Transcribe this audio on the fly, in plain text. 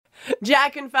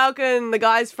Jack and Falcon, the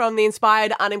guys from the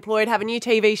Inspired Unemployed, have a new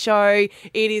TV show.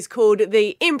 It is called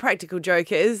The Impractical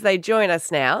Jokers. They join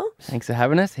us now. Thanks for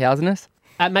having us, housing us.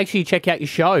 Make sure you check out your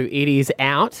show. It is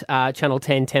out, Channel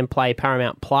 10, 10 Play,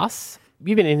 Paramount Plus.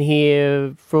 You've been in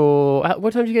here for,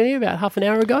 what time did you get in here? About half an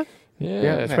hour ago?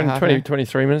 Yeah,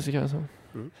 23 minutes ago or something.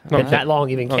 Not that long,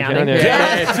 you've been counting. To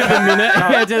the minute.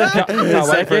 Can't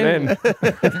wait for it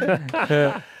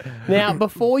in. Now,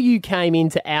 before you came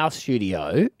into our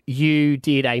studio, you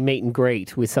did a meet and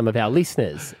greet with some of our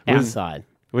listeners outside.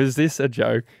 Was this a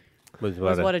joke?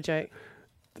 What a joke.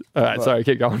 All right, sorry,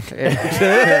 keep going.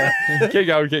 keep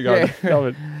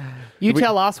going. You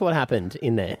tell us what happened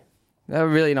in there. They were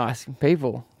really nice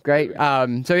people. Great. I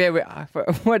don't know. A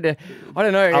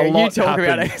You lot talk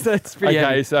about happened. it. So it's pretty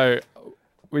Okay, so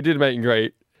we did a meet and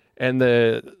greet, and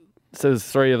so there's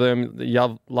three of them.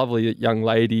 The lovely young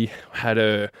lady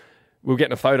we were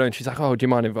getting a photo, and she's like, "Oh, do you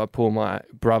mind if I pull my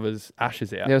brother's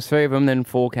ashes out?" There was three of them, then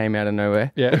four came out of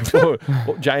nowhere. Yeah, well,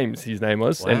 James, his name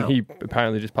was, and he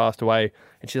apparently just passed away.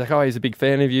 And she's like, "Oh, he's a big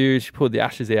fan of you." She pulled the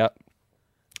ashes out,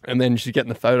 and then she's getting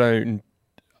the photo, and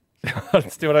I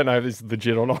still don't know if this is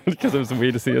legit or not because it was the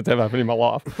weirdest thing that's ever happened in my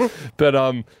life. But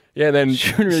then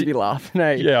Shouldn't really be laughing,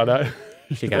 eh? yeah, I know.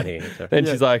 She can't hear you. Then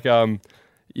she's like, get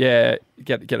a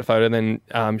photo. And then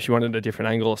she wanted a different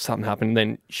angle or something happened. And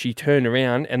then she turned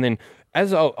around, and then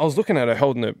as I was looking at her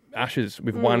holding the ashes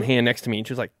with one hand next to me, and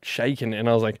she was like shaking, and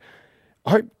I was like,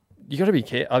 I hope you got to be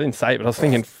careful. I didn't say it, but I was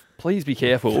thinking, please be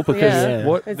careful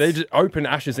because they just open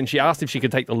ashes, and she asked if she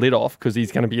could take the lid off because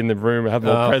he's going to be in the room and have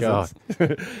more presents.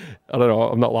 I don't know.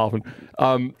 I'm not laughing.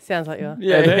 Sounds like you are.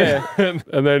 Yeah.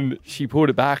 And then she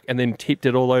pulled it back and then tipped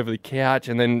it all over the couch,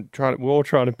 and then we're all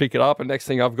trying to pick it up, and next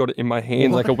thing I've got it in my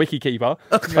hands like a wiki keeper.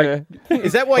 Like,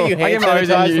 Is that why you hand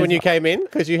sanitized when you came in?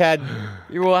 Because you had...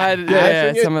 You all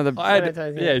had some of the... I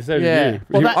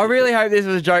really hope this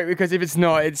was a joke because if it's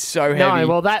not, it's so heavy. No,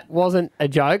 well, that wasn't a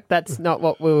joke. That's not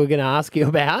what we were going to ask you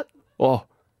about. Oh,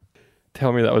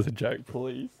 tell me that was a joke,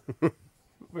 please.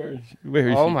 Where is she?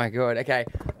 Oh my god. Okay.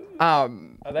 Are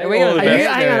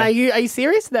you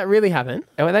serious? That really happened?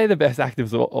 Are they the best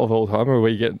actors of all time, or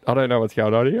I don't know what's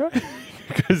going on here.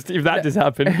 Because if that just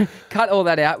happened, cut all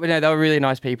that out. But no, they were really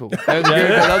nice people. They were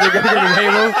good group of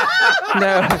people.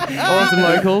 No, awesome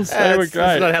locals. They were great.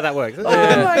 That's not how that works. Oh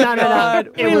my God.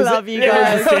 We love you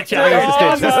guys. I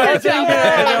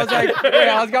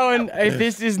was going, if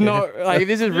this is not, like, if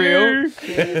this is real.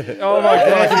 Oh my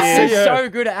God. She's so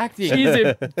good at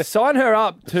acting. Sign her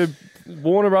up to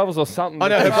Warner Brothers or something. I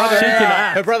know,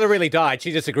 her brother really died.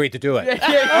 She just agreed to do it.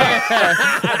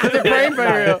 The brain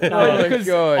burial. Oh my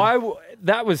God.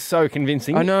 That was so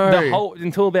convincing. I know.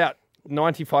 Until about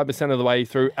 95% of the way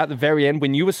through, at the very end,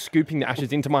 when you were scooping the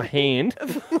ashes into my hand,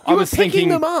 I was thinking,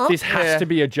 this has to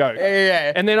be a joke.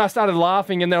 Yeah. And then I started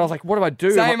laughing, and then I was like, what do I do?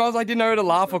 Same, I was like, didn't know whether to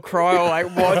laugh or cry or like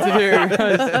what to do.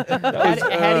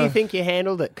 How do you think you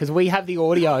handled it? Because we have the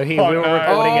audio here. We were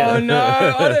recording it. Oh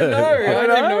no, I don't know. I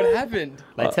don't even know what happened.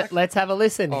 Let's have a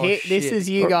listen. This is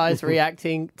you guys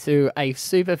reacting to a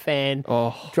super fan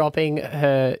dropping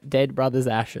her dead brother's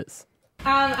ashes.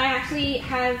 I actually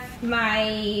have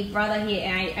my brother here,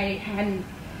 and I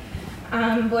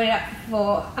hadn't brought it up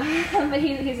before, but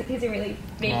he's a really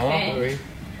big fan.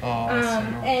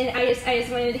 And I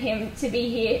just wanted him to be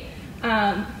here.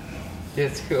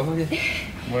 It's cool.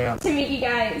 Wow. To meet you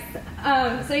guys.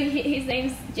 So his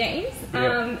name's James,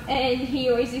 and he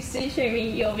always used to show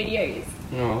me your videos.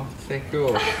 Oh, so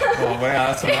cool. Oh, wow,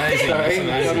 that's amazing.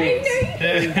 That's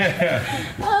amazing.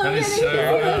 That is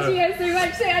so thank you guys so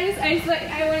much. So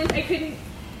I couldn't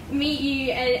meet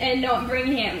you and not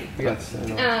bring him. That's so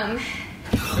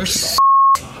nice.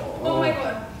 Oh my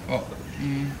God.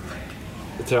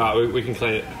 It's alright, we can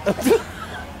clean it. We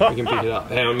can pick it up.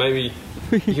 Hang on, maybe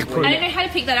you can put I don't know how to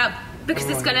pick that up because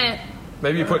it's gonna...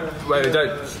 Maybe put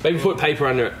paper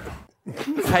under it.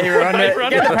 Paper under it.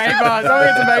 Get the paper. Someone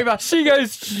get the paper. She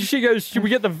goes, should we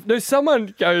get the... No,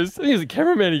 someone goes, I think it's a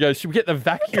cameraman, he goes, should we get the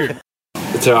vacuum?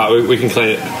 It's alright, we can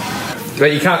clean it.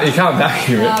 Wait, you can't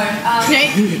vacuum it. No,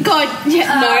 God,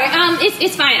 no.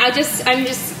 It's fine. I'm just.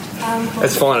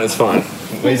 It's fine.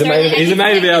 He's a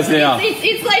mate of ours now.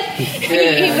 It's like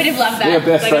he would have loved that. We're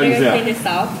best friends now. Clean this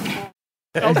up.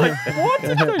 I was like, what?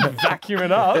 Don't vacuum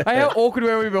it up. Hey, how awkward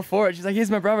were we before it? She's like,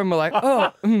 here's my brother. And we're like,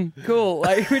 oh, cool.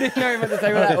 Like, we didn't know what to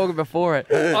say. We're that awkward before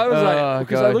it. I was like,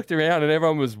 because I looked around and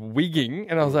everyone was wigging.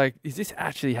 And I was like, is this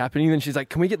actually happening? And she's like,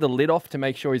 can we get the lid off to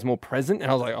make sure he's more present? And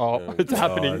I was like, oh, it's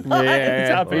happening. Yeah, it's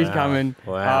happening. He's coming.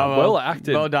 Wow. Well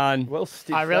acted. Well done. Well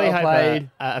stitched. I really hope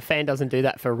a fan doesn't do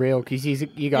that for real because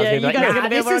you guys are like, nah,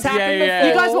 this has happened before.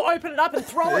 You guys will open it up and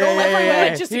throw it all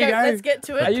everywhere just to go, let's get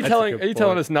to it. Are you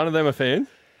telling us none of them are fans?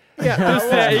 Yeah. Just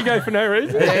their ego for no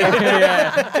reason?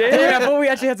 Damn it, I thought we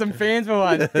actually had some fans for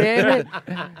once. Damn it.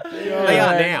 They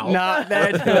are now. No,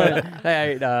 that's good.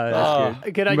 Hey, no, that's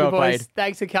good. Good on Well you, boys. played.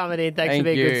 Thanks for coming in. Thanks for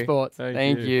being good sports.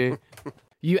 Thank you.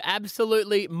 You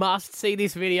absolutely must see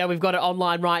this video. We've got it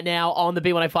online right now on the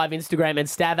B105 Instagram and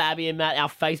Stav, Abby and Matt, our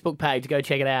Facebook page. Go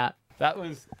check it out. That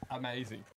was amazing.